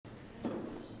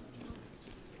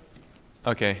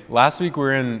Okay, last week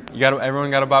everyone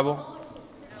got a Bible?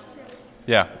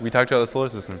 Yeah, we talked about the solar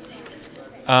system.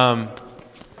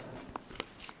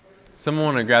 Someone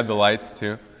want to grab the lights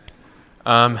too?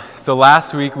 So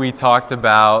last week we talked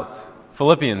about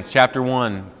Philippians chapter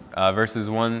 1, verses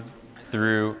 1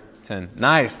 through 10.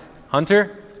 Nice.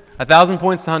 Hunter? 1,000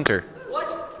 points to Hunter.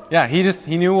 What? Yeah,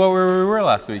 he knew what we were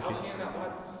last week.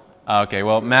 Okay,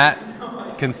 well, Matt,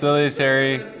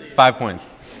 conciliatory, 5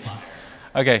 points.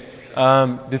 Okay,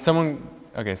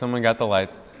 someone got the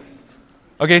lights.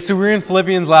 Okay, so we were in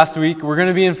Philippians last week. We're going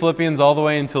to be in Philippians all the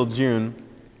way until June.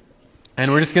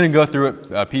 And we're just going to go through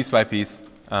it piece by piece.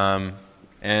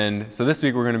 And so this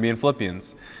week we're going to be in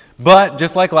Philippians. But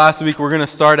just like last week, we're going to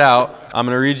start out. I'm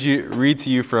going to read to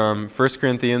you from 1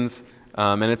 Corinthians,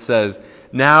 and it says,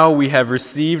 "Now we have not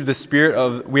received the spirit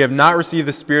of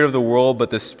the world, but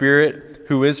the Spirit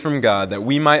who is from God, that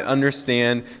we might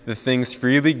understand the things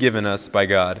freely given us by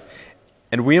God.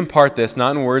 And we impart this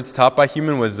not in words taught by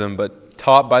human wisdom, but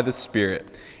taught by the Spirit,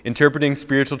 interpreting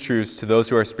spiritual truths to those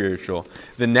who are spiritual.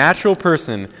 The natural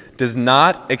person does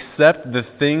not accept the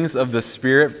things of the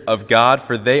Spirit of God,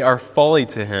 for they are folly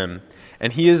to him,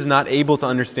 and he is not able to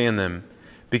understand them,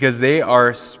 because they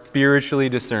are spiritually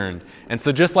discerned." And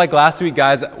so just like last week,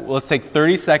 guys, let's take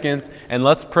 30 seconds and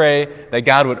let's pray that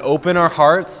God would open our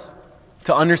hearts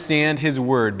to understand His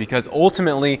Word, because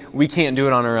ultimately we can't do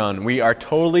it on our own. We are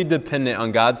totally dependent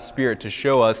on God's Spirit to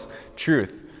show us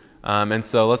truth. And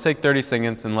so let's take 30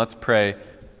 seconds and let's pray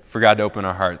for God to open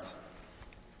our hearts.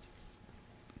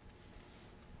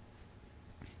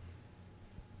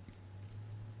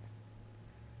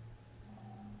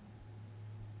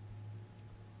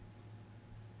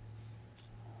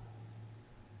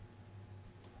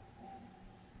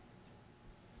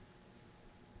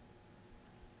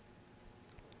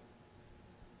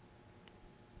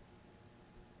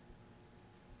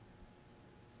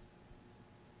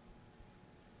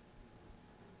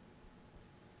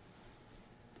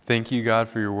 Thank you, God,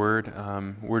 for your word.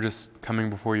 We're just coming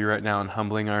before you right now and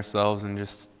humbling ourselves and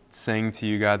just saying to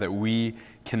you, God, that we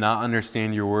cannot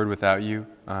understand your word without you.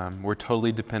 We're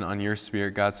totally dependent on your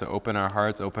Spirit, God, so open our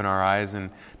hearts, open our eyes,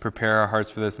 and prepare our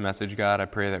hearts for this message, God. I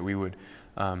pray that we would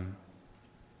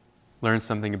learn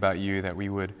something about you, that we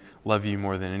would love you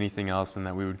more than anything else, and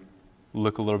that we would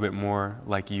look a little bit more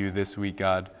like you this week,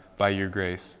 God, by your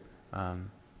grace.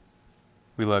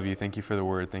 We love you. Thank you for the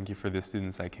word. Thank you for the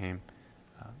students that came.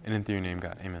 And in through your name,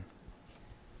 God. Amen.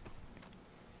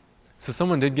 So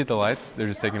someone did get the lights. They're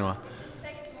just taking a while.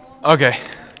 Okay,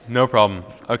 no problem.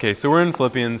 Okay, so we're in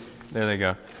Philippians. There they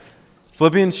go.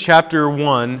 Philippians chapter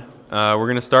 1. We're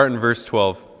going to start in verse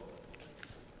 12.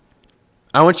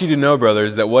 "I want you to know,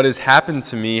 brothers, that what has happened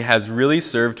to me has really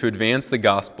served to advance the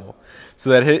gospel,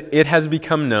 so that it has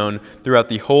become known throughout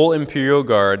the whole imperial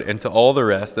guard and to all the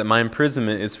rest that my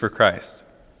imprisonment is for Christ.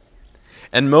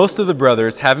 And most of the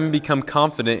brothers, having become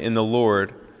confident in the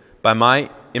Lord by my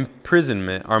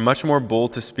imprisonment, are much more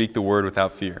bold to speak the word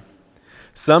without fear.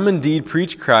 Some indeed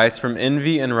preach Christ from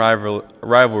envy and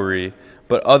rivalry,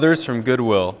 but others from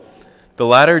goodwill. The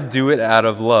latter do it out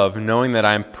of love, knowing that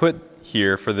I am put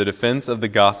here for the defense of the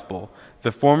gospel.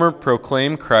 The former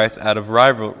proclaim Christ out of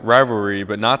rivalry,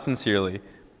 but not sincerely,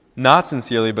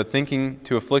 but thinking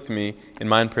to afflict me in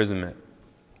my imprisonment.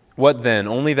 What then?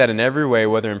 Only that in every way,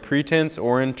 whether in pretense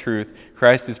or in truth,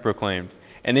 Christ is proclaimed.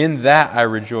 And in that I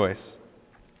rejoice.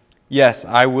 Yes,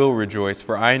 I will rejoice,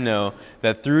 for I know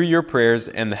that through your prayers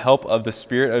and the help of the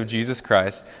Spirit of Jesus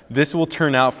Christ, this will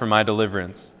turn out for my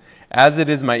deliverance. As it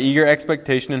is my eager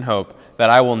expectation and hope that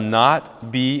I will not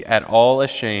be at all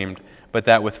ashamed, but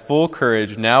that with full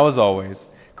courage, now as always,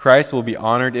 Christ will be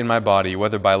honored in my body,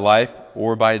 whether by life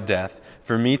or by death.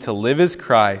 For me to live is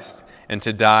Christ, and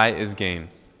to die is gain."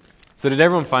 So did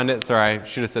everyone find it? Sorry, I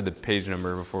should have said the page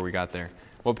number before we got there.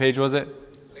 What page was it?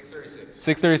 636.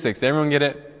 636. Did everyone get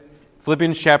it?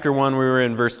 Philippians chapter 1, we were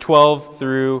in verse 12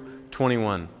 through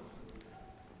 21.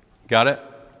 Got it?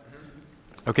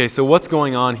 Okay, so what's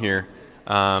going on here?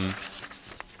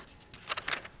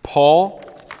 Paul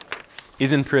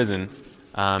is in prison,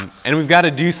 and we've got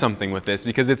to do something with this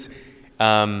because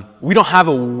we don't have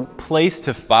a place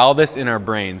to file this in our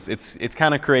brains. It's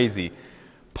kind of crazy.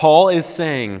 Paul is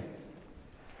saying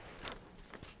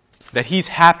that he's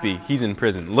happy he's in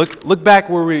prison. Look back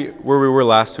where we were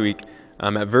last week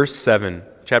at verse 7,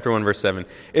 chapter 1, verse 7.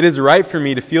 "It is right for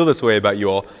me to feel this way about you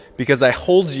all, because I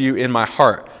hold you in my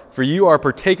heart, for you are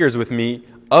partakers with me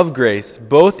of grace,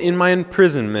 both in my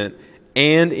imprisonment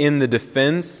and in the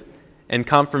defense and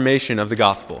confirmation of the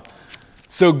gospel."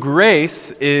 So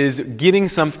grace is getting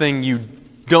something you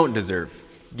don't deserve,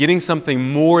 getting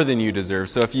something more than you deserve.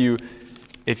 So if you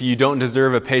if you don't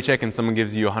deserve a paycheck and someone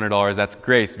gives you $100, that's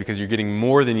grace because you're getting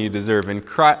more than you deserve.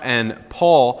 And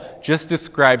Paul just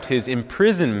described his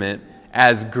imprisonment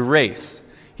as grace.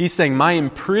 He's saying my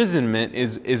imprisonment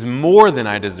is more than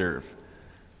I deserve.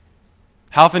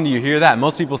 How often do you hear that?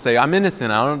 Most people say, I'm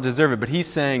innocent, I don't deserve it. But he's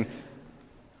saying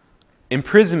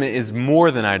imprisonment is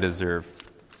more than I deserve.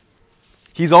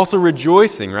 He's also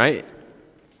rejoicing, right?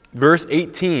 Verse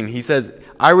 18, he says,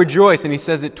 I rejoice, and he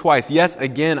says it twice. Yes,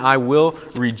 again, I will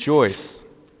rejoice.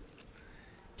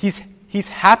 He's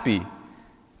happy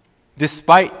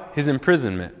despite his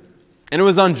imprisonment. And it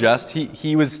was unjust.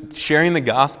 He was sharing the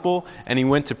gospel, and he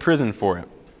went to prison for it.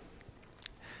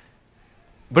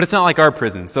 But it's not like our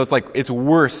prison. So it's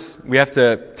worse. We have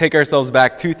to take ourselves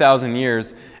back 2,000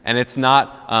 years, and it's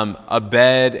not a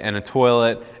bed and a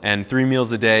toilet and 3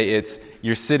 meals a day.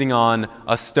 You're sitting on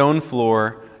a stone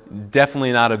floor,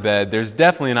 definitely not a bed. There's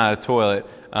definitely not a toilet.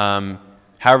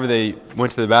 However they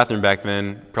went to the bathroom back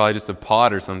then, probably just a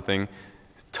pod or something.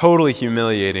 Totally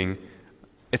humiliating.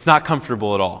 It's not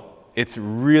comfortable at all. It's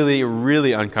really,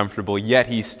 really uncomfortable, yet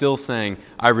he's still saying,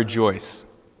 I rejoice.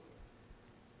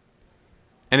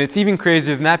 And it's even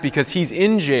crazier than that because he's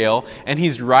in jail and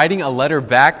he's writing a letter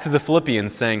back to the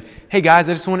Philippians saying, hey guys,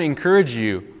 I just want to encourage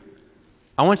you.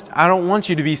 I don't want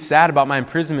you to be sad about my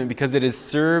imprisonment because it has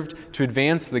served to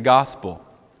advance the gospel.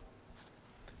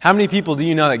 How many people do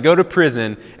you know that go to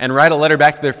prison and write a letter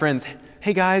back to their friends,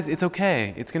 hey guys, it's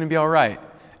okay, it's going to be all right.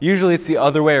 Usually it's the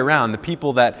other way around. The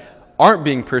people that aren't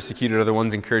being persecuted are the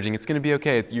ones encouraging, it's going to be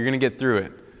okay, you're going to get through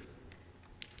it.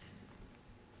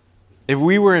 If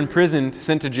we were imprisoned,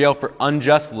 sent to jail for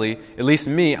unjustly, at least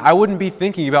me, I wouldn't be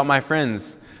thinking about my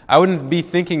friends. I wouldn't be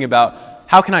thinking about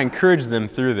how can I encourage them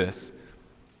through this.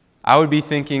 I would be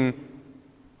thinking,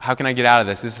 how can I get out of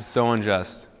this? This is so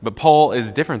unjust. But Paul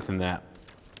is different than that.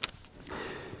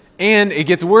 And it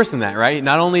gets worse than that, right?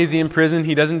 Not only is he in prison,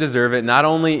 he doesn't deserve it. Not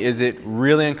only is it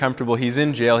really uncomfortable, he's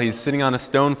in jail, he's sitting on a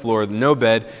stone floor, no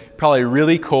bed, probably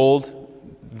really cold.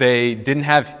 They didn't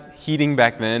have heating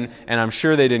back then, and I'm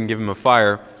sure they didn't give him a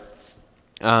fire.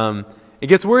 It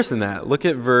gets worse than that. Look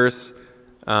at verse...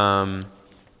 we're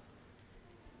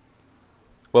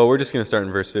just going to start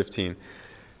in verse 15.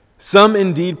 Some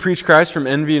indeed preach Christ from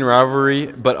envy and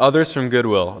rivalry, but others from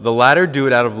goodwill. The latter do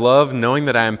it out of love, knowing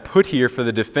that I am put here for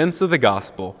the defense of the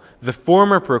gospel. The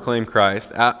former proclaim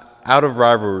Christ out of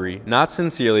rivalry, not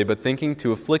sincerely, but thinking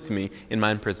to afflict me in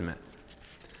my imprisonment.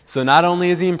 So not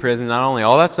only is he in prison, not only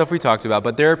all that stuff we talked about,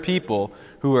 but there are people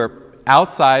who are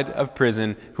outside of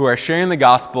prison who are sharing the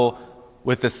gospel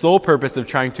with the sole purpose of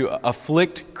trying to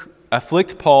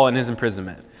afflict Paul in his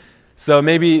imprisonment. So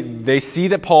maybe they see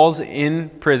that Paul's in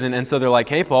prison, and so they're like,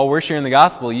 hey, Paul, we're sharing the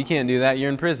gospel. You can't do that. You're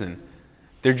in prison.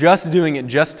 They're just doing it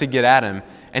just to get at him,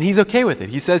 and he's okay with it.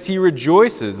 He says he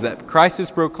rejoices that Christ is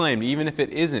proclaimed, even if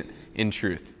it isn't in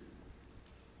truth.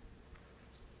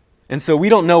 And so we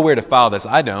don't know where to file this.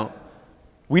 I don't.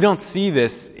 We don't see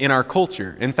this in our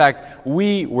culture. In fact,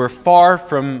 we're far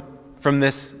from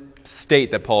this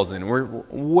state that Paul's in. We're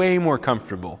way more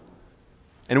comfortable.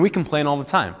 And we complain all the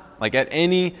time. Like at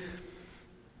any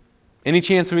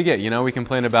chance we get, we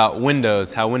complain about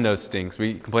Windows, how Windows stinks.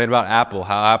 We complain about Apple,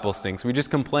 how Apple stinks. We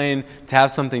just complain to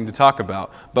have something to talk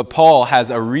about. But Paul has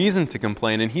a reason to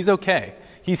complain, and he's okay.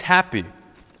 He's happy.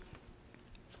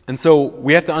 And so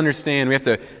we have to understand, we have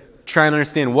to try and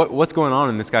understand what's going on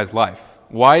in this guy's life.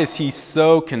 Why is he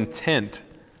so content?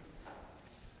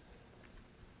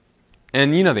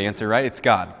 And you know the answer, right? It's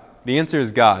God. The answer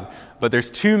is God. But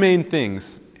there's two main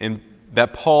things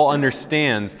that Paul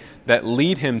understands that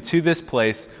lead him to this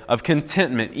place of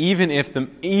contentment, even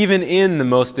in the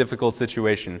most difficult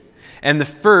situation. And the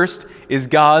first is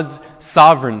God's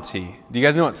sovereignty. Do you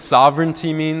guys know what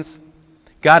sovereignty means?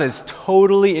 God is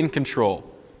totally in control.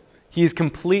 He is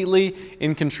completely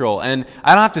in control. And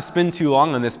I don't have to spend too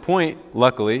long on this point,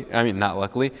 not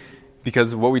luckily,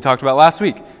 because of what we talked about last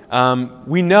week.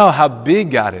 We know how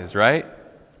big God is, right?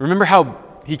 Remember how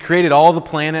he created all the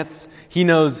planets? He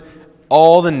knows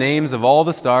all the names of all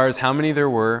the stars, how many there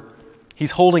were.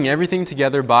 He's holding everything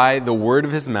together by the word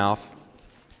of his mouth.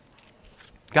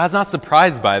 God's not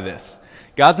surprised by this.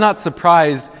 God's not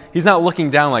surprised. He's not looking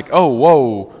down like, oh,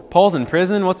 whoa, Paul's in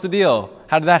prison? What's the deal?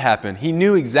 How did that happen? He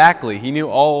knew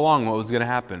all along what was going to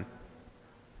happen.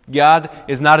 God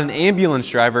is not an ambulance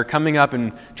driver coming up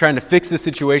and trying to fix the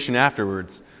situation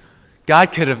afterwards.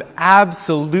 God could have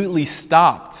absolutely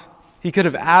stopped. He could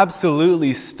have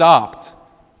absolutely stopped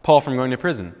Paul from going to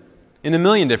prison in a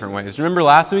million different ways. Remember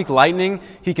last week, lightning?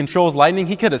 He controls lightning.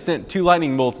 He could have sent 2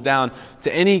 lightning bolts down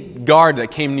to any guard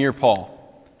that came near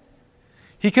Paul.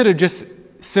 He could have just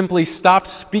simply stopped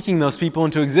speaking those people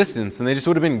into existence and they just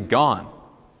would have been gone.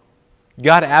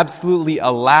 God absolutely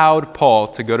allowed Paul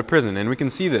to go to prison. And we can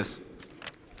see this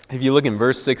if you look in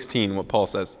verse 16, what Paul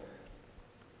says.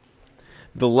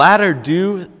 The latter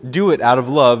do it out of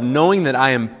love, knowing that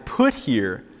I am put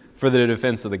here for the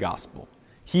defense of the gospel.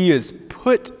 He is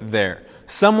put there.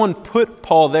 Someone put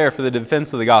Paul there for the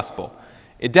defense of the gospel.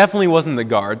 It definitely wasn't the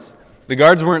guards. The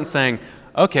guards weren't saying,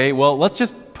 okay, well, let's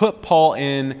just put Paul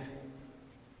in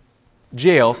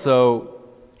jail so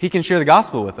he can share the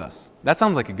gospel with us. That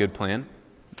sounds like a good plan.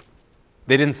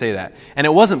 They didn't say that. And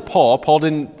it wasn't Paul. Paul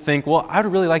didn't think, well, I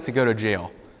would really like to go to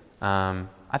jail.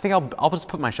 I think I'll just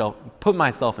put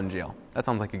myself in jail. That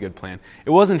sounds like a good plan.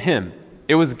 It wasn't him.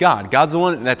 It was God. God's the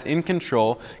one that's in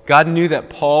control. God knew that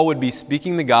Paul would be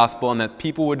speaking the gospel and that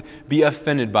people would be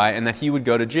offended by it and that he would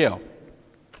go to jail.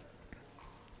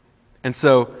 And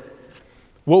so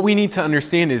what we need to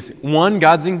understand is, one,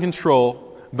 God's in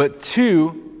control, but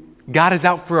two, God is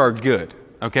out for our good.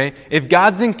 Okay? If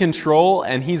God's in control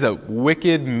and he's a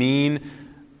wicked, mean,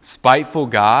 spiteful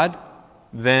God,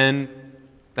 then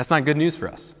that's not good news for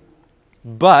us.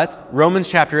 But Romans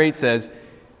chapter 8 says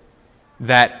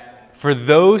that for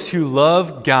those who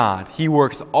love God, he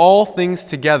works all things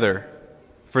together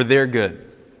for their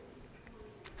good.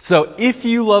 So if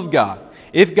you love God,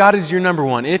 if God is your number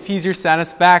one, if he's your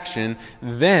satisfaction,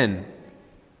 then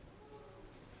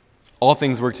all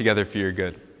things work together for your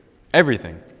good.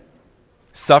 Everything.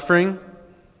 Suffering,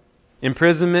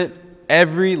 imprisonment,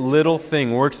 every little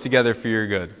thing works together for your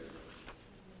good.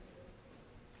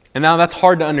 And now that's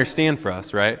hard to understand for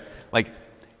us, right? Like,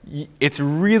 it's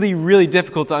really, really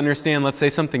difficult to understand. Let's say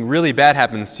something really bad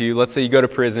happens to you. Let's say you go to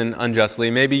prison unjustly.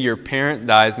 Maybe your parent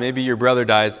dies. Maybe your brother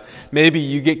dies. Maybe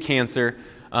you get cancer.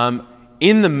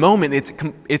 In the moment,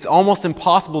 it's almost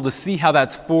impossible to see how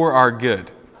that's for our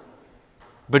good.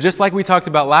 But just like we talked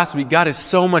about last week, God is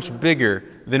so much bigger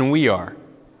than we are.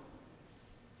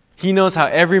 He knows how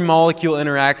every molecule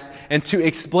interacts, and to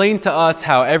explain to us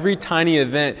how every tiny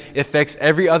event affects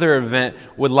every other event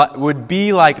would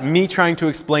be like me trying to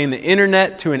explain the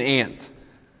internet to an ant.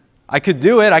 I could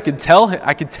do it. I could tell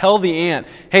the ant,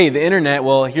 hey, the internet,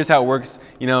 well, here's how it works.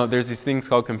 You know, there's these things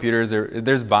called computers.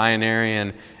 There's binary,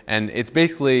 and it's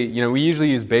basically, you know, we usually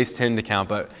use base 10 to count,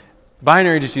 but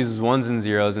binary just uses ones and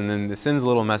zeros, and then it sends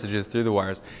little messages through the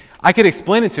wires. I could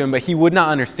explain it to him, but he would not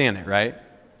understand it, right?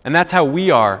 And that's how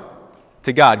we are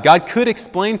to God. God could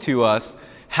explain to us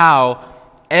how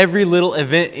every little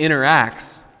event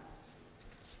interacts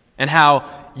and how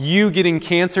you getting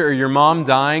cancer or your mom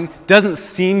dying doesn't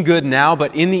seem good now,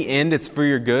 but in the end it's for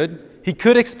your good. He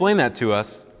could explain that to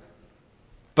us,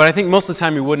 but I think most of the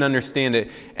time we wouldn't understand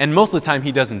it, and most of the time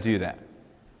he doesn't do that.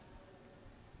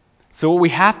 So what we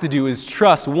have to do is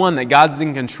trust, one, that God's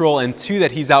in control, and two,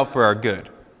 that he's out for our good.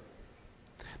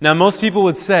 Now most people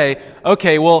would say,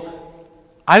 okay, well,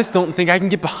 I just don't think I can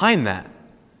get behind that.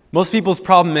 Most people's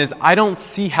problem is, I don't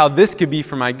see how this could be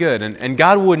for my good. And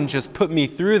God wouldn't just put me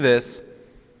through this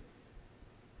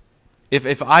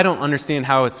if I don't understand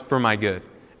how it's for my good.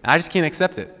 And I just can't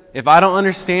accept it. If I don't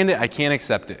understand it, I can't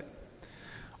accept it.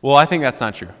 Well, I think that's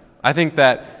not true.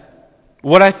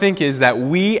 What I think is that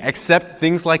we accept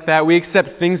things like that. We accept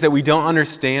things that we don't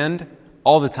understand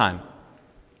all the time.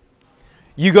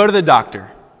 You go to the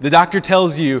doctor. The doctor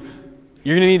tells you,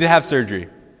 you're going to need to have surgery.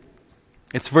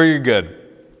 It's for your good.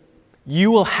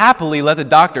 You will happily let the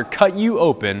doctor cut you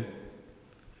open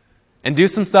and do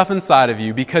some stuff inside of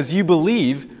you because you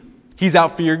believe he's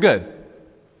out for your good.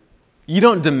 You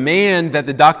don't demand that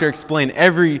the doctor explain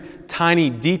every tiny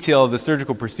detail of the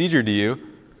surgical procedure to you.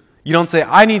 You don't say,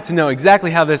 I need to know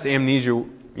exactly how this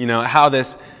how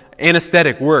this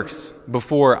anesthetic works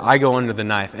before I go under the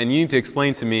knife. And you need to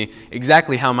explain to me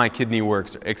exactly how my kidney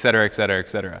works, et cetera, et cetera, et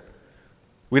cetera.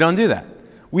 We don't do that.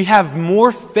 We have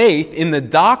more faith in the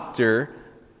doctor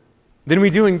than we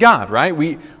do in God, right?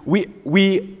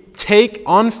 We take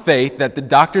on faith that the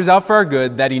doctor's out for our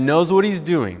good, that he knows what he's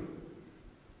doing.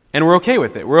 And we're okay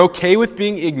with it. We're okay with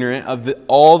being ignorant of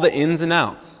all the ins and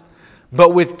outs.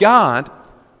 But with God,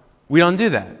 we don't do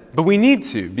that. But we need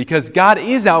to, because God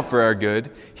is out for our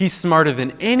good. He's smarter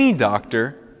than any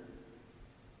doctor.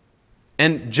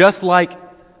 And just like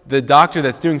the doctor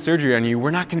that's doing surgery on you,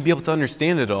 we're not going to be able to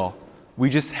understand it all. We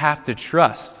just have to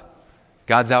trust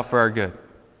God's out for our good.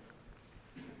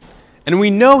 And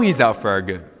we know he's out for our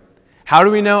good. How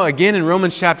do we know? Again, in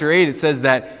Romans chapter 8, it says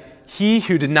that he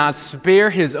who did not spare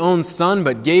his own son,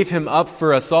 but gave him up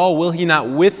for us all, will he not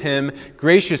with him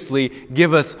graciously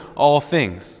give us all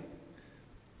things?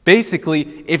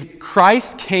 Basically, if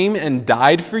Christ came and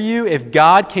died for you, if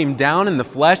God came down in the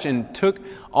flesh and took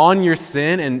on your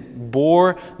sin and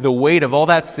bore the weight of all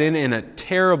that sin in a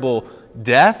terrible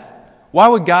death, why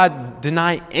would God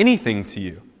deny anything to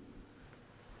you?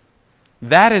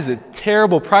 That is a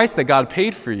terrible price that God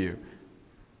paid for you.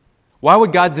 Why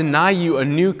would God deny you a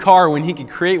new car when He could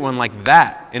create one like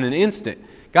that in an instant?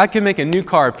 God can make a new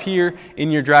car appear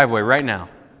in your driveway right now.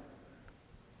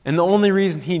 And the only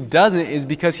reason He doesn't is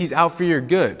because He's out for your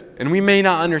good. And we may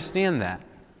not understand that.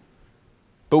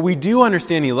 But we do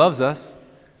understand He loves us.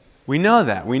 We know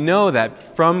that. We know that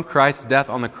from Christ's death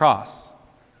on the cross.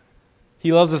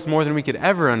 He loves us more than we could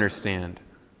ever understand.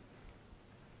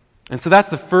 And so that's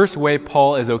the first way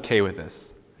Paul is okay with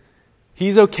this.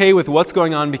 He's okay with what's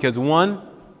going on because 1,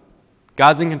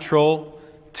 God's in control.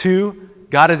 2,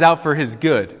 God is out for his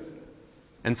good.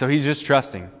 And so he's just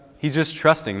trusting. He's just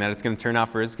trusting that it's going to turn out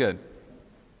for his good.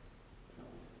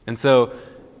 And so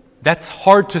that's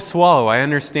hard to swallow, I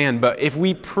understand. But if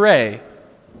we pray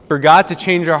for God to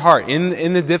change our heart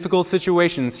in the difficult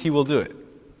situations, He will do it.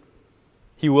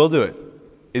 He will do it.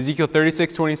 Ezekiel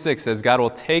 36:26 says God will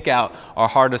take out our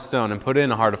heart of stone and put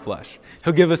in a heart of flesh.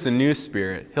 He'll give us a new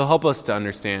spirit. He'll help us to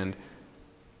understand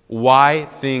why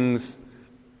things...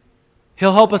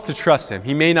 He'll help us to trust Him.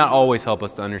 He may not always help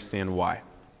us to understand why.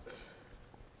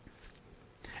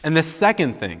 And the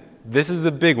second thing, this is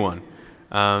the big one.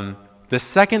 The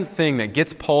second thing that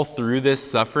gets Paul through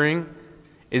this suffering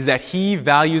is that he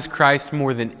values Christ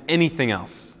more than anything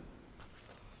else.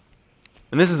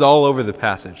 And this is all over the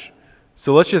passage.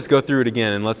 So let's just go through it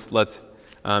again and let's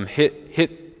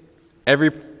hit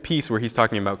every piece where he's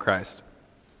talking about Christ.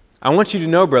 I want you to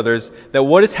know, brothers, that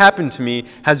what has happened to me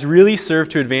has really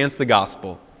served to advance the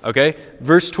gospel. Okay?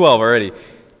 Verse 12 already.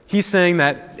 He's saying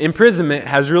that imprisonment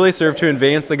has really served to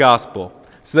advance the gospel,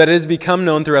 so that it has become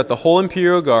known throughout the whole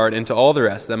imperial guard and to all the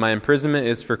rest that my imprisonment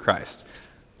is for Christ.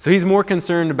 So he's more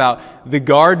concerned about the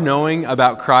guard knowing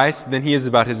about Christ than he is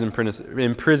about his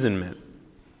imprisonment.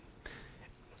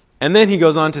 And then he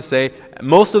goes on to say,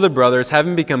 most of the brothers,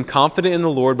 having become confident in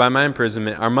the Lord by my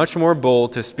imprisonment, are much more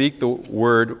bold to speak the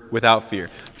word without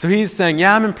fear. So he's saying,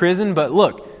 yeah, I'm in prison, but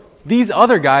look, these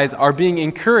other guys are being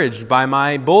encouraged by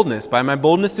my boldness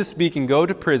to speak and go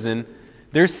to prison.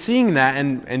 They're seeing that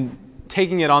and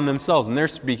taking it on themselves, and they're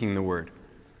speaking the word.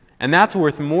 And that's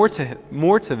worth more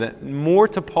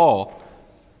to Paul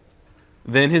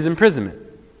than his imprisonment.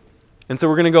 And so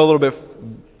we're going to go a little bit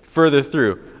further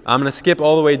through. I'm going to skip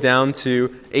all the way down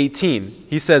to 18.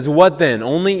 He says, what then?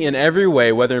 Only in every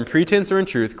way, whether in pretense or in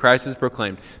truth, Christ is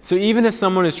proclaimed. So even if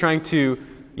someone is trying to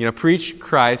preach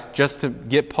Christ just to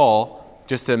get Paul,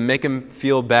 just to make him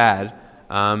feel bad,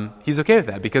 he's okay with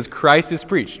that because Christ is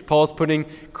preached. Paul is putting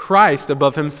Christ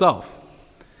above himself.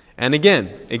 And again,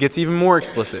 it gets even more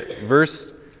explicit.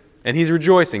 And he's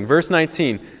rejoicing. Verse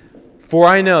 19, for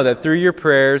I know that through your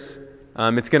prayers,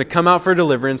 it's going to come out for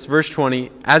deliverance. Verse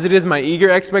 20, as it is my eager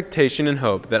expectation and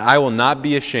hope that I will not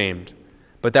be ashamed,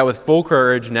 but that with full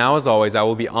courage, now as always,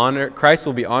 Christ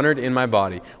will be honored in my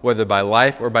body, whether by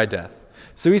life or by death.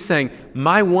 So he's saying,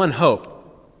 my one hope,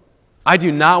 I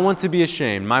do not want to be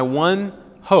ashamed. My one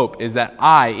hope is that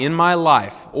I, in my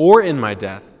life or in my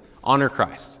death, honor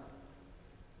Christ.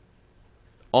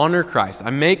 Honor Christ. I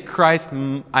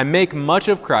make much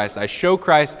of Christ. I show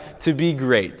Christ to be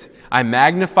great. I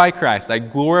magnify Christ. I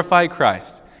glorify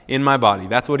Christ in my body.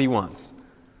 That's what he wants.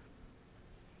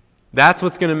 That's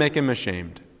what's going to make him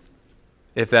ashamed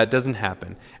if that doesn't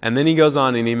happen. And then he goes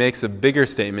on and he makes a bigger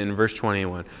statement in verse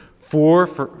 21.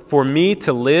 For me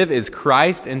to live is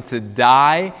Christ and to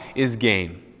die is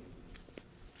gain.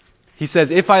 He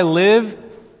says, if I live,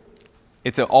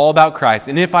 it's all about Christ.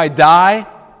 And if I die,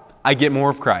 I get more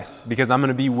of Christ because I'm going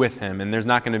to be with him and there's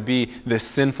not going to be this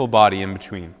sinful body in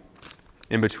between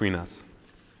us.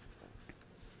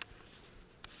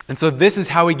 And so this is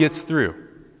how he gets through.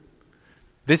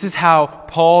 This is how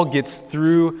Paul gets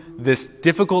through this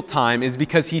difficult time, is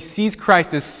because he sees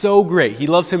Christ as so great. He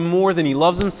loves him more than he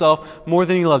loves himself, more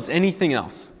than he loves anything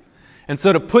else. And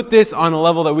so to put this on a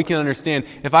level that we can understand,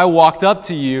 if I walked up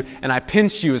to you and I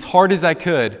pinched you as hard as I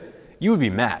could, you would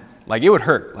be mad. Like, it would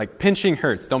hurt. Like, pinching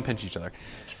hurts. Don't pinch each other.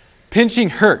 Pinching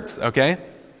hurts, okay?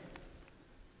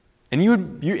 And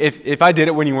if I did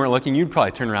it when you weren't looking, you'd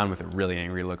probably turn around with a really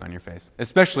angry look on your face,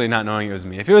 especially not knowing it was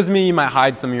me. If it was me, you might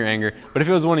hide some of your anger, but if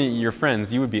it was one of your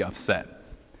friends, you would be upset.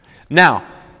 Now,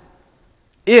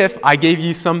 if I gave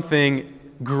you something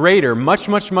greater, much,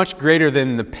 much, much greater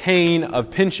than the pain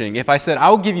of pinching, if I said,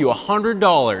 I'll give you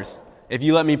 $100 if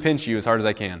you let me pinch you as hard as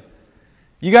I can,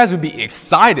 you guys would be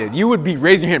excited. You would be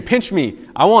raising your hand, pinch me.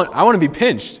 I want to be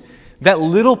pinched. That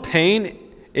little pain,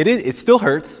 it still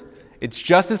hurts. It's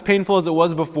just as painful as it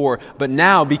was before, but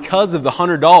now, because of the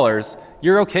 $100,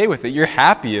 You're okay with it. You're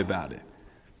happy about it.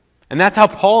 And that's how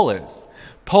Paul is.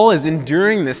 Paul is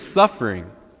enduring this suffering.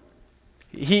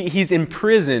 He's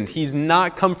imprisoned. He's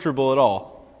not comfortable at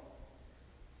all.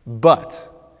 But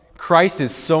Christ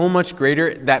is so much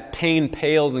greater that pain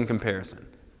pales in comparison.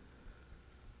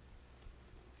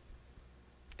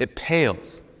 It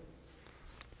pales.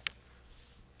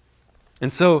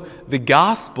 And so the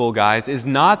gospel, guys, is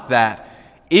not that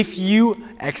if you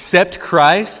accept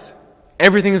Christ,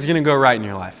 everything is going to go right in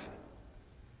your life.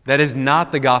 That is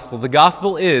not the gospel. The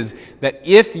gospel is that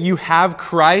if you have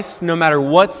Christ, no matter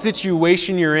what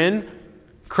situation you're in,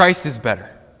 Christ is better.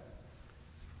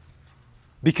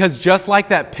 Because just like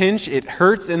that pinch, it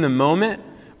hurts in the moment,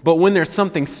 but when there's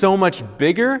something so much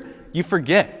bigger, you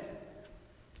forget.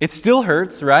 It still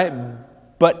hurts, right?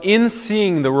 But in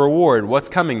seeing the reward, what's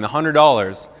coming, the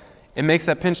 $100, it makes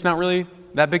that pinch not really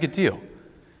that big a deal.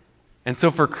 And so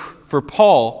for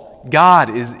Paul, God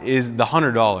is the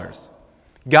 $100.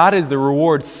 God is the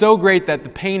reward so great that the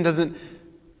pain doesn't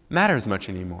matter as much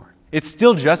anymore. It's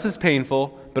still just as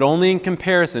painful, but only in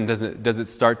comparison does it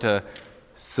start to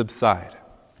subside.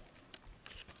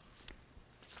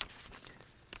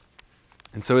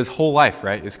 And so his whole life,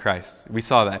 right, is Christ. We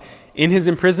saw that. In his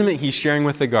imprisonment, he's sharing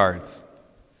with the guards.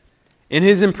 In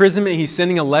his imprisonment, he's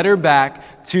sending a letter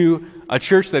back to a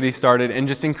church that he started and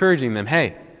just encouraging them,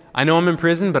 hey, I know I'm in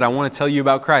prison, but I want to tell you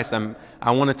about Christ.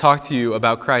 I want to talk to you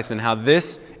about Christ and how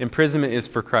this imprisonment is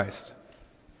for Christ.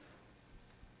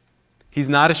 He's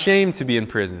not ashamed to be in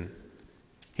prison.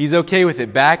 He's okay with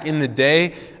it. Back in the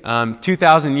day,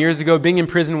 2,000 years ago, being in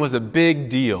prison was a big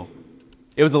deal.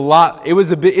 It's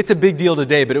a big deal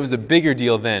today, but it was a bigger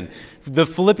deal then. The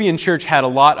Philippian church had a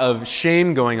lot of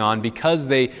shame going on because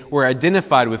they were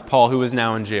identified with Paul, who was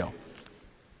now in jail.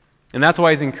 And that's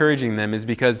why he's encouraging them, is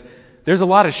because there's a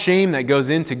lot of shame that goes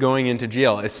into going into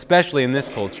jail, especially in this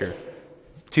culture,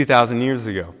 2,000 years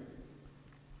ago.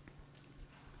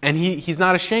 And he's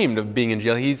not ashamed of being in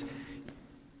jail. He's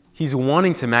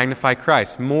wanting to magnify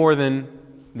Christ more than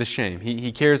the shame.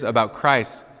 He cares about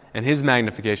Christ and his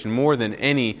magnification more than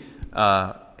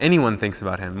anyone thinks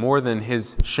about him, more than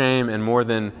his shame and more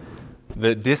than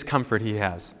the discomfort he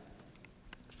has.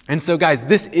 And so, guys,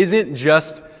 this isn't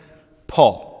just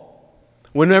Paul.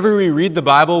 Whenever we read the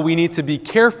Bible, we need to be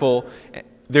careful.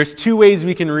 There's two ways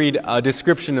we can read a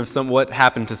description of what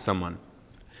happened to someone.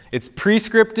 It's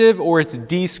prescriptive or it's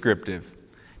descriptive.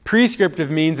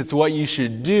 Prescriptive means it's what you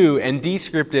should do, and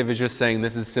descriptive is just saying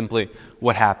this is simply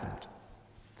what happened.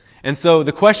 And so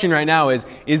the question right now is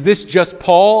this just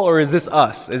Paul or is this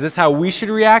us? Is this how we should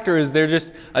react, or is there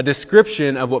just a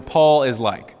description of what Paul is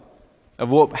like, of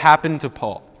what happened to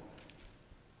Paul?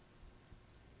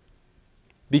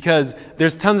 Because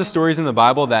there's tons of stories in the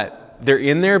Bible that they're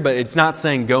in there, but it's not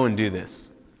saying go and do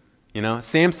this. You know,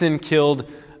 Samson killed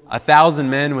 1,000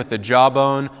 men with the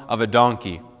jawbone of a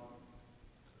donkey.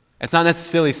 It's not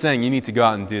necessarily saying you need to go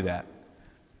out and do that.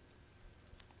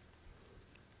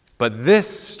 But this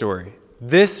story,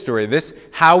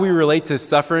 how we relate to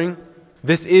suffering,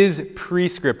 this is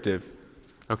prescriptive.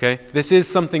 Okay? This is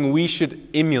something we should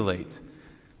emulate.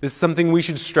 This is something we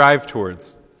should strive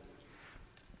towards.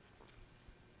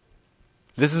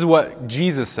 This is what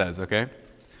Jesus says, okay?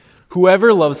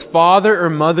 Whoever loves father or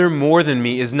mother more than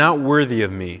me is not worthy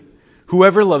of me.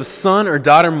 Whoever loves son or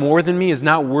daughter more than me is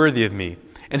not worthy of me.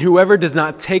 And whoever does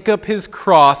not take up his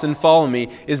cross and follow me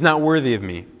is not worthy of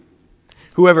me.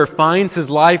 Whoever finds his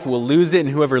life will lose it, and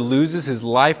whoever loses his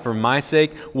life for my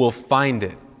sake will find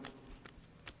it.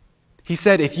 He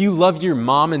said, if you love your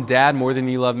mom and dad more than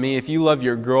you love me, if you love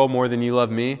your girl more than you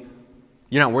love me,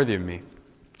 you're not worthy of me.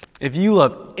 If you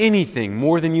love anything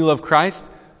more than you love Christ,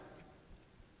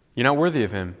 you're not worthy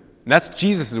of him. And that's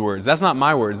Jesus' words. That's not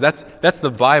my words. That's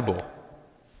the Bible.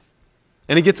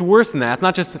 And it gets worse than that. It's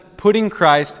not just putting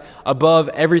Christ above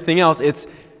everything else. It's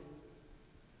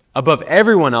above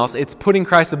everyone else. It's putting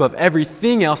Christ above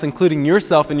everything else, including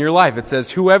yourself and your life. It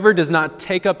says, whoever does not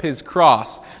take up his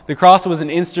cross. The cross was an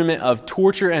instrument of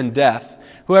torture and death.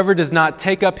 Whoever does not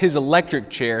take up his electric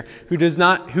chair,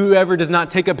 whoever does not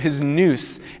take up his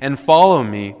noose and follow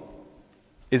me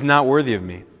is not worthy of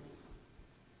me.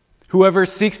 Whoever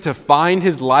seeks to find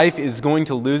his life is going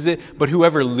to lose it, but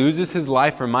whoever loses his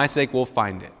life for my sake will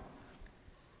find it.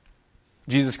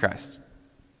 Jesus Christ.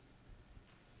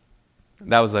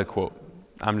 That was a quote.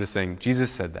 I'm just saying, Jesus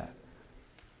said that.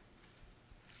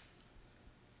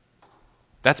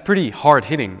 That's pretty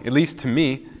hard-hitting, at least to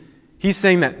me. He's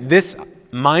saying that this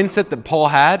mindset that Paul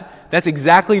had, that's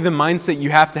exactly the mindset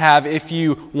you have to have if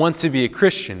you want to be a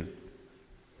Christian.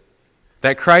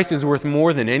 That Christ is worth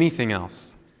more than anything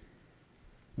else.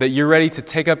 That you're ready to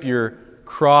take up your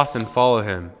cross and follow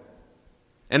him.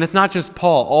 And it's not just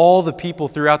Paul. All the people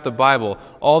throughout the Bible,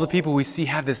 all the people we see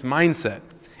have this mindset.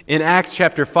 In Acts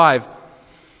chapter 5,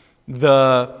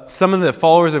 some of the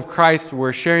followers of Christ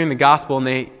were sharing the gospel and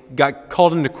they got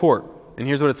called into court. And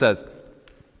here's what it says.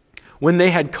 When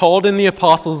they had called in the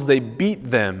apostles, they beat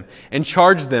them and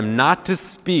charged them not to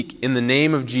speak in the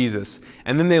name of Jesus,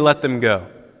 and then they let them go.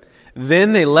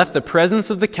 Then they left the presence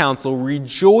of the council,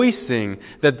 rejoicing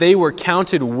that they were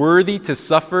counted worthy to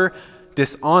suffer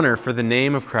dishonor for the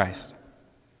name of Christ.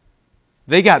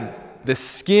 They got the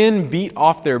skin beat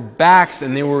off their backs,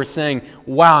 and they were saying,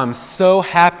 wow, I'm so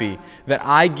happy that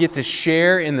I get to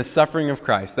share in the suffering of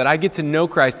Christ, that I get to know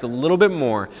Christ a little bit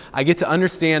more. I get to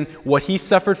understand what he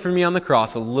suffered for me on the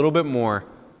cross a little bit more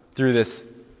through this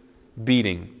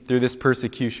beating, through this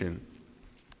persecution.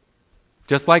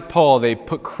 Just like Paul, they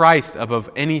put Christ above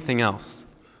anything else.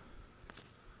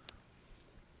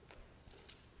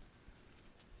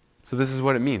 So this is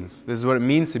what it means. This is what it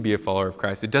means to be a follower of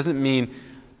Christ. It doesn't mean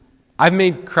I've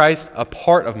made Christ a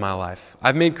part of my life.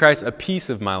 I've made Christ a piece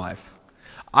of my life.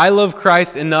 I love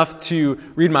Christ enough to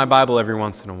read my Bible every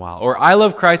once in a while. Or I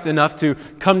love Christ enough to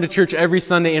come to church every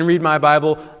Sunday and read my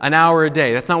Bible an hour a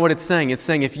day. That's not what it's saying. It's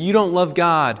saying if you don't love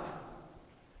God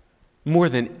more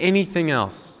than anything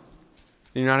else,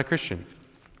 then you're not a Christian.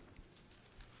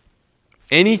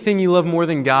 Anything you love more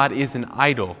than God is an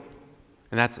idol.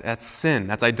 And that's sin.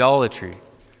 That's idolatry.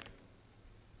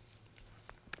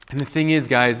 And the thing is,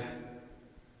 guys,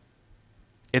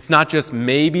 it's not just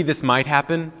maybe this might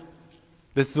happen.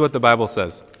 This is what the Bible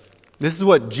says. This is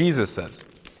what Jesus says.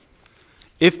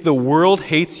 If the world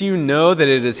hates you, know that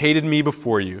it has hated me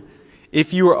before you.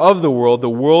 If you were of the world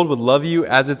would love you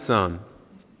as its own.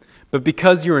 But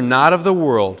because you are not of the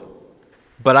world,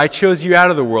 but I chose you out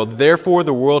of the world, therefore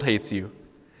the world hates you.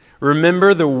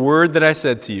 Remember the word that I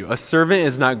said to you, a servant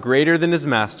is not greater than his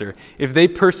master. If they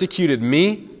persecuted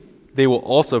me, they will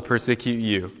also persecute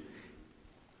you.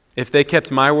 If they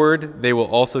kept my word, they will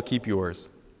also keep yours.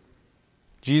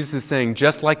 Jesus is saying,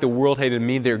 just like the world hated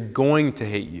me, they're going to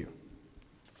hate you.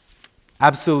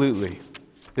 Absolutely.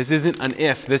 This isn't an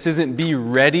if. This isn't be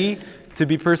ready to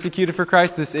be persecuted for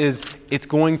Christ. This is, it's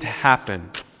going to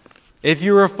happen. If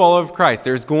you're a follower of Christ,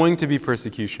 there's going to be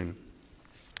persecution.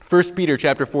 1 Peter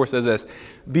chapter 4 says this,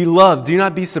 Beloved, do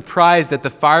not be surprised at the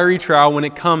fiery trial when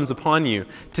it comes upon you,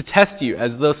 to test you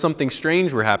as though something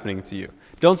strange were happening to you.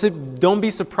 Don't be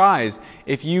surprised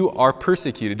if you are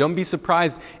persecuted. Don't be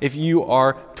surprised if you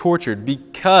are tortured,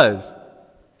 because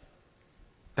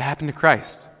that happened to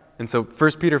Christ. And so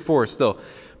 1 Peter 4 still.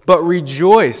 But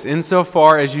rejoice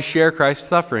insofar as you share Christ's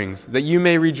sufferings, that you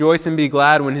may rejoice and be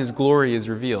glad when his glory is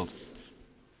revealed.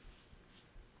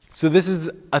 So this is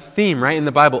a theme, right, in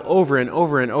the Bible over and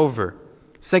over and over.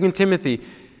 2 Timothy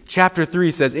chapter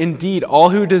 3 says, Indeed, all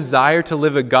who desire to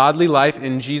live a godly life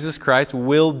in Jesus Christ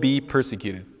will be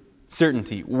persecuted.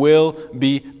 Certainty, will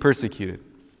be persecuted.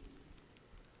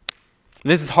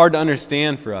 And this is hard to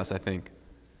understand for us, I think.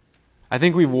 I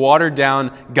think we've watered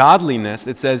down godliness.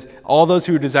 It says, all those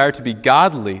who desire to be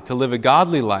godly, to live a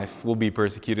godly life, will be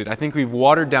persecuted. I think we've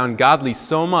watered down godly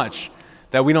so much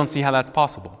that we don't see how that's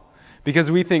possible.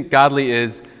 Because we think godly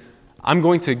is, I'm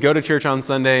going to go to church on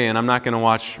Sunday and I'm not going to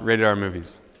watch rated R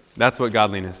movies. That's what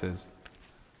godliness is.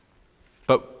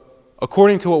 But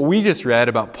according to what we just read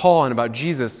about Paul and about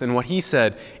Jesus and what he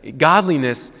said,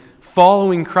 godliness,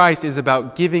 following Christ, is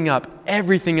about giving up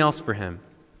everything else for him.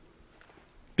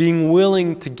 Being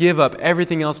willing to give up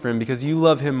everything else for him because you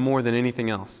love him more than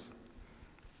anything else.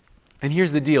 And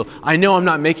here's the deal. I know I'm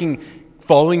not making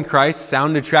following Christ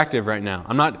sound attractive right now.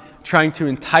 I'm not trying to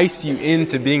entice you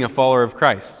into being a follower of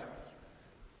Christ,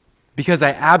 because I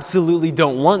absolutely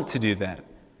don't want to do that.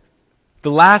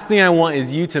 The last thing I want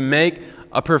is you to make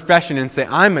a profession and say,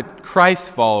 I'm a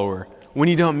Christ follower, when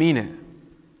you don't mean it.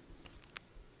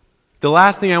 The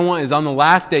last thing I want is on the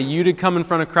last day you to come in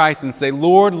front of Christ and say,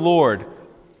 Lord, Lord,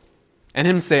 and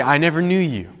him say, I never knew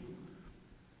you.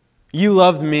 You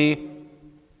loved me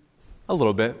a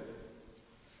little bit,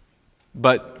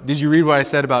 but did you read what I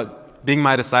said about being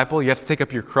my disciple? You have to take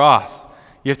up your cross.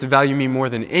 You have to value me more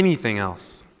than anything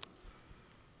else.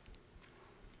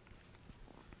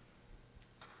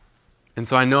 And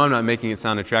so I know I'm not making it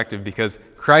sound attractive because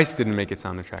Christ didn't make it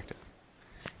sound attractive.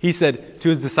 He said to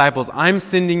his disciples, I'm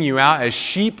sending you out as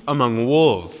sheep among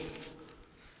wolves.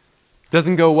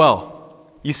 Doesn't go well.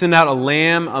 You send out a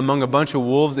lamb among a bunch of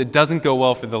wolves, it doesn't go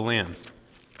well for the lamb.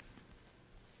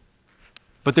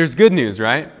 But there's good news,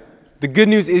 right? The good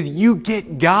news is you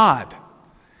get God.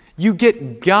 You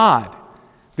get God.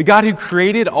 The God who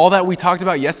created all that we talked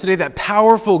about yesterday, that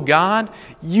powerful God,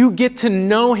 you get to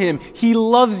know him. He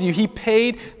loves you. He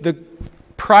paid the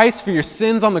price for your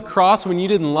sins on the cross when you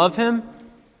didn't love him.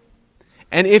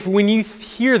 And if when you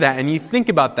hear that and you think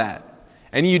about that,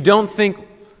 and you don't think,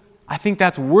 I think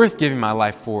that's worth giving my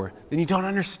life for, then you don't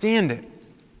understand it.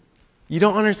 You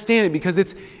don't understand it because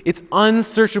it's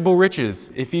unsearchable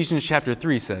riches, Ephesians chapter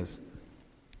 3 says.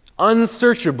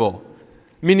 Unsearchable.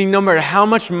 Meaning no matter how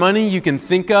much money you can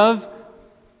think of,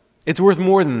 it's worth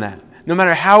more than that. No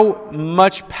matter how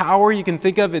much power you can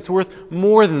think of, it's worth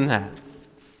more than that.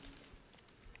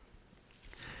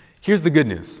 Here's the good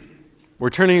news. We're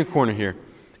turning a corner here.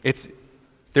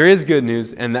 There is good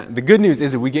news, and the good news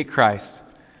is that we get Christ.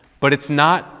 But it's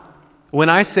not,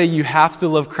 when I say you have to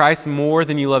love Christ more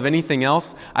than you love anything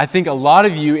else, I think a lot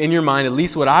of you in your mind, at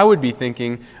least what I would be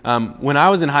thinking when I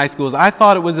was in high school, is I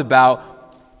thought it was about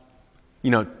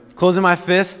closing my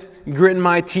fist, gritting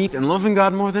my teeth, and loving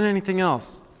God more than anything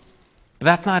else. But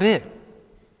that's not it.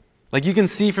 Like you can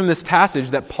see from this passage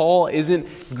that Paul isn't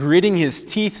gritting his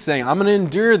teeth saying, I'm going to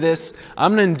endure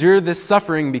this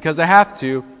suffering because I have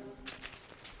to.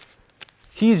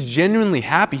 He's genuinely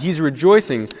happy. He's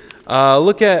rejoicing.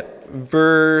 Look at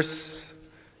verse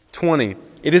 20.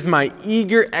 It is my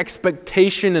eager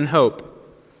expectation and hope.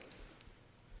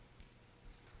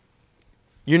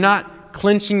 You're not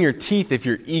clenching your teeth if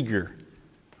you're eager.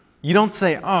 You don't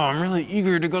say, I'm really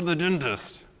eager to go to the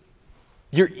dentist.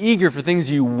 You're eager for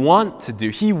things you want to do.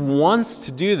 He wants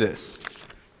to do this.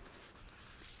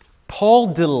 Paul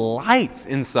delights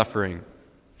in suffering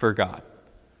for God.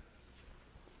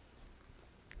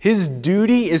 His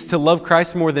duty is to love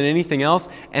Christ more than anything else,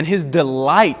 and his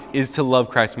delight is to love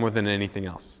Christ more than anything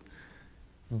else.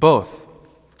 Both.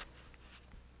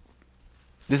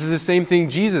 This is the same thing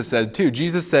Jesus said too.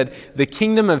 Jesus said, the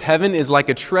kingdom of heaven is like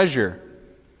a treasure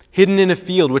hidden in a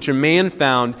field which a man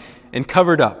found and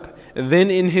covered up.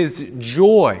 Then in his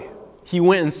joy, he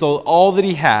went and sold all that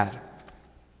he had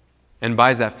and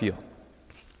buys that field.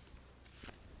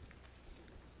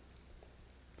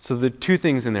 So there are two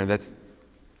things in there. That's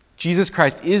Jesus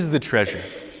Christ is the treasure.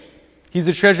 He's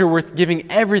the treasure worth giving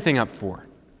everything up for.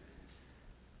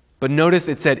 But notice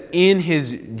it said, in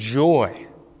his joy.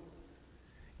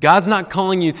 God's not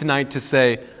calling you tonight to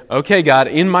say, okay, God,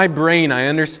 in my brain I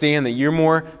understand that you're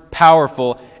more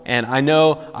powerful and I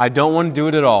know I don't want to do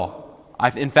it at all.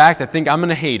 In fact, I think I'm going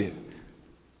to hate it.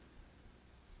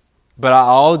 But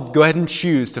I'll go ahead and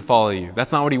choose to follow you.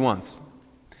 That's not what he wants.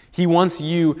 He wants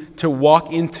you to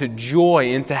walk into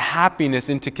joy, into happiness,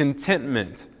 into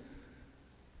contentment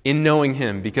in knowing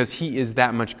him because he is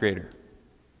that much greater.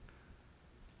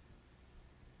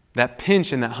 That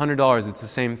pinch and that $100, it's the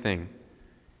same thing.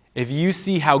 If you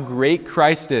see how great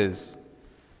Christ is,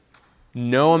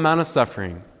 no amount of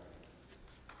suffering,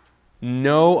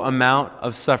 no amount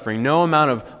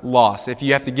of loss, if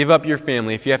you have to give up your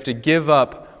family, if you have to give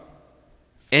up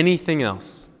anything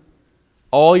else,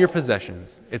 all your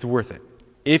possessions, it's worth it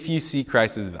if you see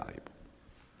Christ as valuable.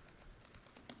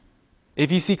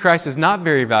 If you see Christ as not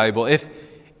very valuable, if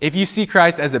you see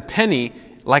Christ as a penny,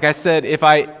 like I said, if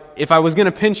I was going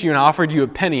to pinch you and I offered you a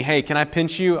penny, hey, can I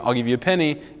pinch you? I'll give you a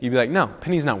penny. You'd be like, no,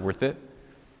 penny's not worth it.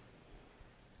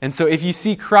 And so if you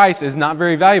see Christ as not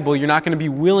very valuable, you're not going to be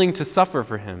willing to suffer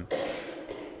for him.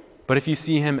 But if you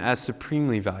see him as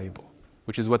supremely valuable,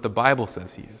 which is what the Bible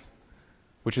says he is,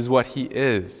 which is what he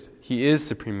is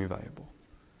supremely valuable,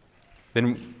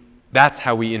 then that's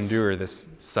how we endure this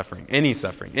suffering, any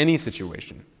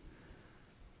situation.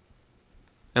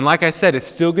 And like I said, it's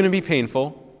still going to be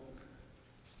painful.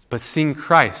 But seeing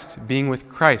Christ, being with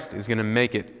Christ, is going to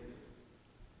make it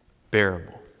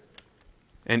bearable.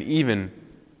 And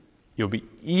you'll be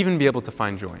able to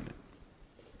find joy in it.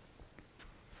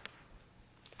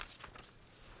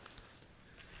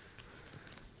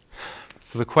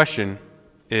 So the question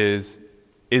is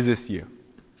this you?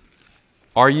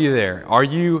 Are you there? Are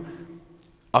you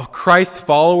a Christ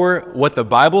follower, what the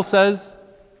Bible says?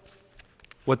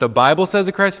 What the Bible says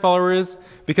a Christ follower is?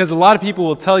 Because a lot of people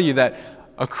will tell you that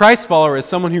a Christ follower is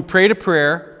someone who prayed a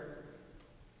prayer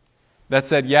that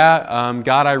said, God,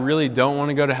 I really don't want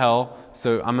to go to hell,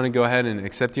 so I'm going to go ahead and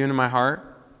accept you into my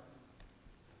heart.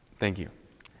 Thank you.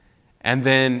 And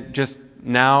then just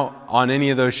now on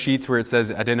any of those sheets where it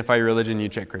says identify your religion, you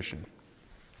check Christian.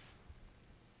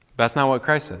 That's not what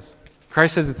Christ says.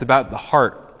 Christ says it's about the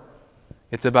heart.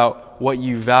 It's about what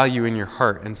you value in your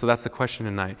heart. And so that's the question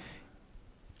tonight.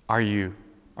 Are you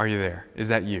there? Is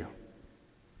that you?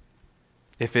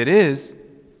 If it is,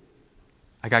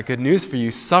 I got good news for you.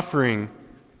 Suffering,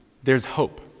 there's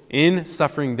hope. In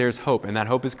suffering, there's hope. And that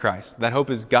hope is Christ. That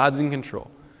hope is God's in control.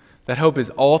 That hope is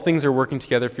all things are working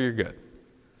together for your good.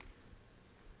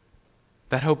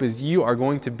 That hope is you are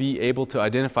going to be able to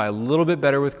identify a little bit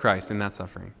better with Christ in that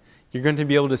suffering. You're going to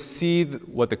be able to see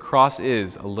what the cross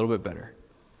is a little bit better.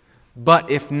 But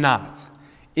if not,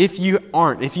 if you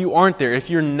aren't there, if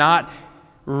you're not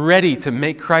ready to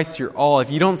make Christ your all, if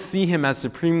you don't see him as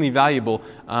supremely valuable,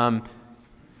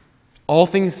 all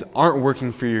things aren't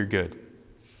working for your good.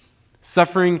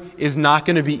 Suffering is not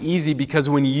going to be easy because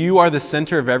when you are the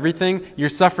center of everything, your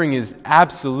suffering is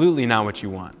absolutely not what you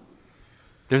want.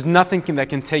 There's nothing that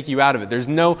can take you out of it. There's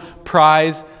no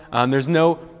prize. There's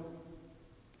no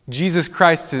Jesus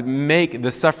Christ to make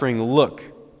the suffering look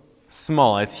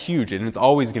small. It's huge, and it's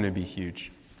always going to be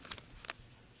huge.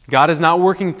 God is not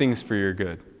working things for your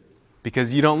good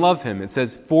because you don't love him. It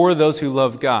says, for those who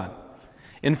love God.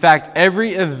 In fact,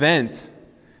 every event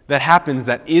that happens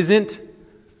that isn't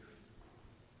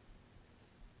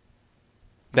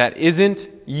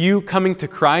you coming to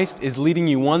Christ is leading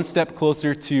you one step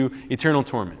closer to eternal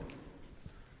torment.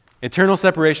 Eternal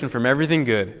separation from everything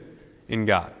good in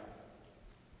God.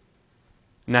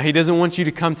 Now, he doesn't want you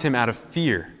to come to him out of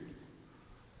fear,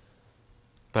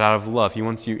 but out of love. He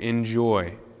wants you in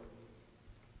joy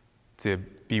to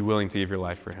be willing to give your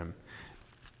life for him.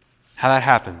 How that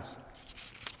happens.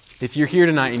 If you're here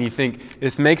tonight and you think,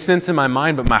 this makes sense in my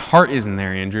mind, but my heart isn't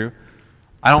there, Andrew.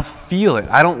 I don't feel it.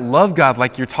 I don't love God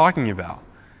like you're talking about.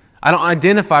 I don't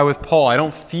identify with Paul. I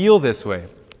don't feel this way.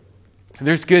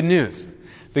 There's good news.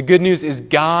 The good news is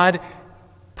God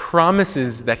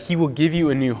promises that he will give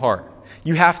you a new heart.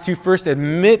 You have to first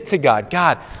admit to God,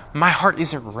 God, my heart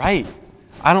isn't right.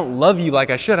 I don't love you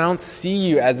like I should. I don't see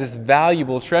you as this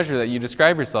valuable treasure that you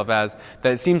describe yourself as,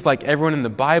 that it seems like everyone in the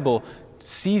Bible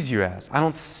sees you as. I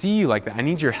don't see you like that. I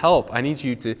need your help. I need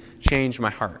you to change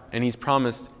my heart. And he's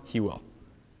promised he will.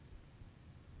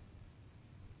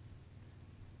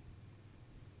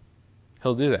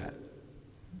 He'll do that.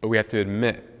 But we have to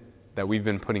admit that we've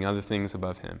been putting other things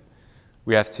above him.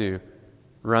 We have to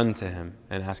run to him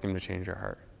and ask him to change our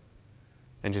heart.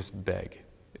 And just beg.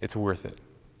 It's worth it.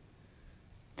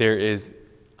 There is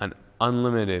an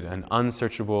unlimited, an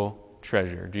unsearchable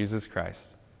treasure, Jesus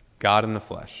Christ, God in the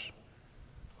flesh,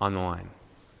 on the line.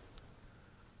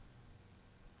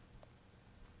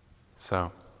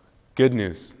 So, good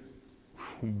news.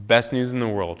 Best news in the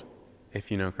world if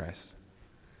you know Christ.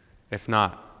 If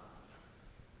not,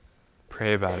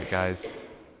 pray about it, guys.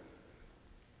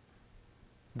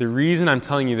 The reason I'm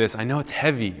telling you this, I know it's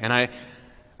heavy, and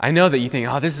I know that you think,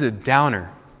 oh, this is a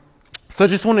downer. So I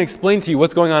just want to explain to you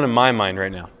what's going on in my mind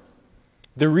right now.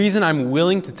 The reason I'm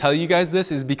willing to tell you guys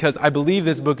this is because I believe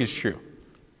this book is true.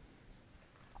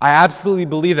 I absolutely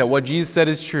believe that what Jesus said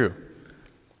is true.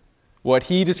 What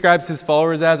he describes his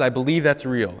followers as, I believe that's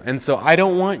real. And so I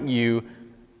don't want you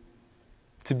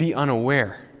to be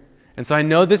unaware. And so I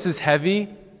know this is heavy,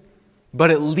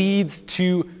 but it leads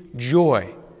to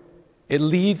joy. It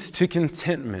leads to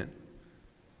contentment.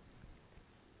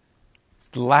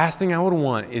 The last thing I would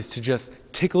want is to just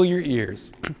tickle your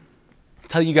ears,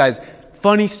 tell you guys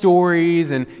funny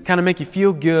stories and kind of make you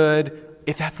feel good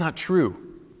if that's not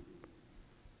true.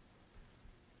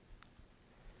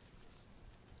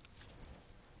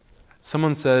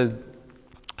 Someone said,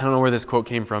 I don't know where this quote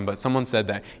came from, but someone said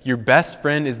that your best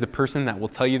friend is the person that will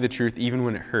tell you the truth even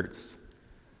when it hurts.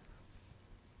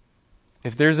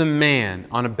 If there's a man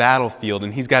on a battlefield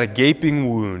and he's got a gaping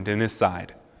wound in his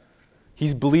side,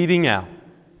 he's bleeding out,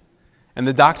 and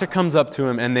the doctor comes up to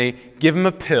him and they give him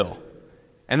a pill,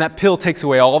 and that pill takes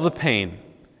away all the pain,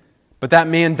 but that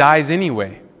man dies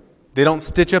anyway. They don't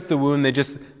stitch up the wound, they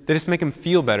just make him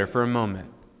feel better for a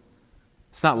moment.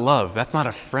 It's not love, that's not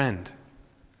a friend.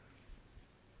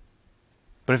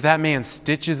 But if that man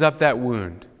stitches up that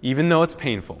wound, even though it's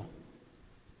painful,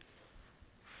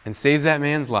 and saves that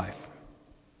man's life,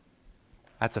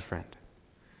 that's a friend.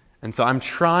 And so I'm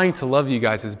trying to love you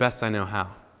guys as best I know how.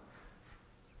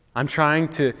 I'm trying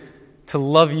to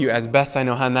love you as best I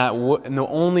know how, and the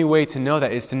only way to know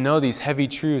that is to know these heavy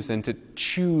truths and to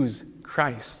choose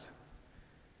Christ.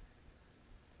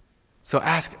 So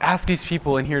ask these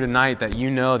people in here tonight that you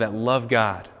know that love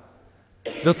God.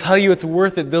 They'll tell you it's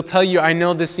worth it. They'll tell you, I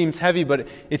know this seems heavy, but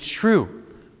it's true.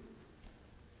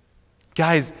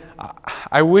 Guys,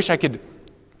 I wish I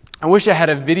had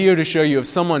a video to show you of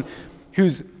someone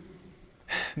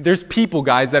there's people,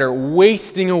 guys, that are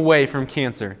wasting away from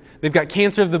cancer. They've got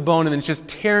cancer of the bone and it's just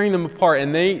tearing them apart,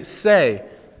 and they say,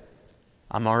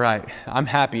 I'm all right. I'm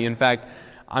happy. In fact,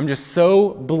 I'm just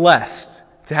so blessed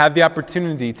to have the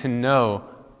opportunity to know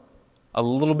a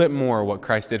little bit more what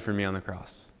Christ did for me on the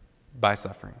cross by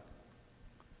suffering.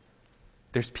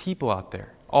 There's people out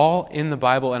there all in the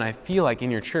Bible and I feel like in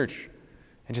your church,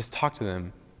 and just talk to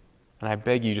them. And I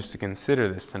beg you just to consider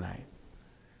this tonight.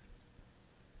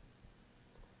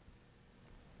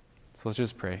 So let's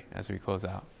just pray as we close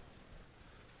out.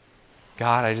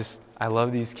 God, I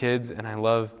love these kids, and I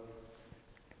love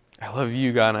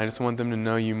you, God, and I just want them to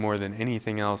know you more than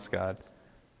anything else, God.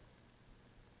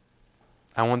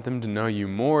 I want them to know you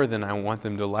more than I want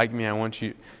them to like me. I want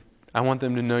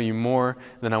them to know you more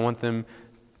than I want them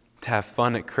to have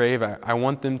fun at Crave. I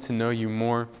want them to know you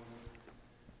more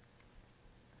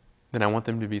than I want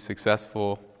them to be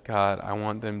successful. God, I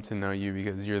want them to know you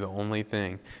because you're the only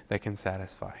thing that can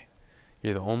satisfy.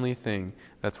 You're the only thing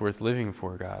that's worth living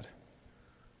for, God.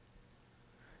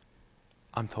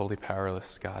 I'm totally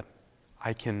powerless, God.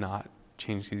 I cannot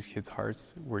change these kids'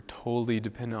 hearts. We're totally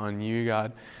dependent on you,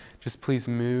 God. Just please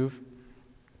move.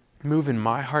 Move in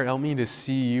my heart. Help me to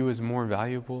see you as more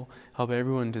valuable. Help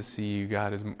everyone to see you,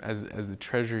 God, as the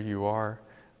treasure you are.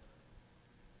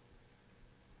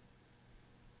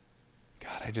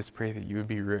 God, I just pray that you would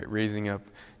be raising up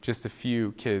just a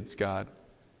few kids, God.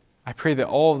 I pray that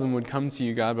all of them would come to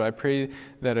you, God, but I pray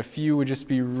that a few would just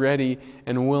be ready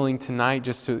and willing tonight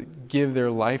just to give their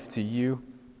life to you,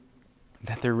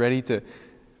 that they're ready to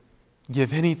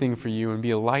give anything for you and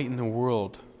be a light in the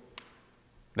world,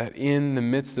 that in the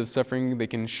midst of suffering they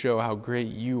can show how great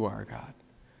you are, God,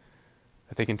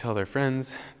 that they can tell their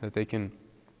friends, that they can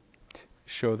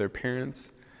show their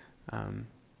parents, that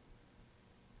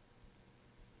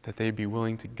they'd be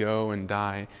willing to go and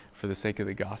die for the sake of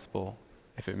the gospel.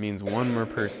 If it means one more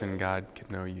person, God,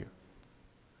 could know you.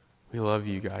 We love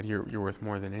you, God. You're worth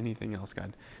more than anything else,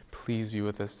 God. Please be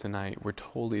with us tonight. We're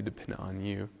totally dependent on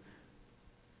you.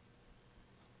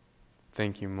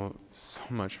 Thank you so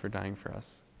much for dying for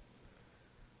us.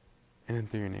 And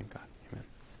through your name, God.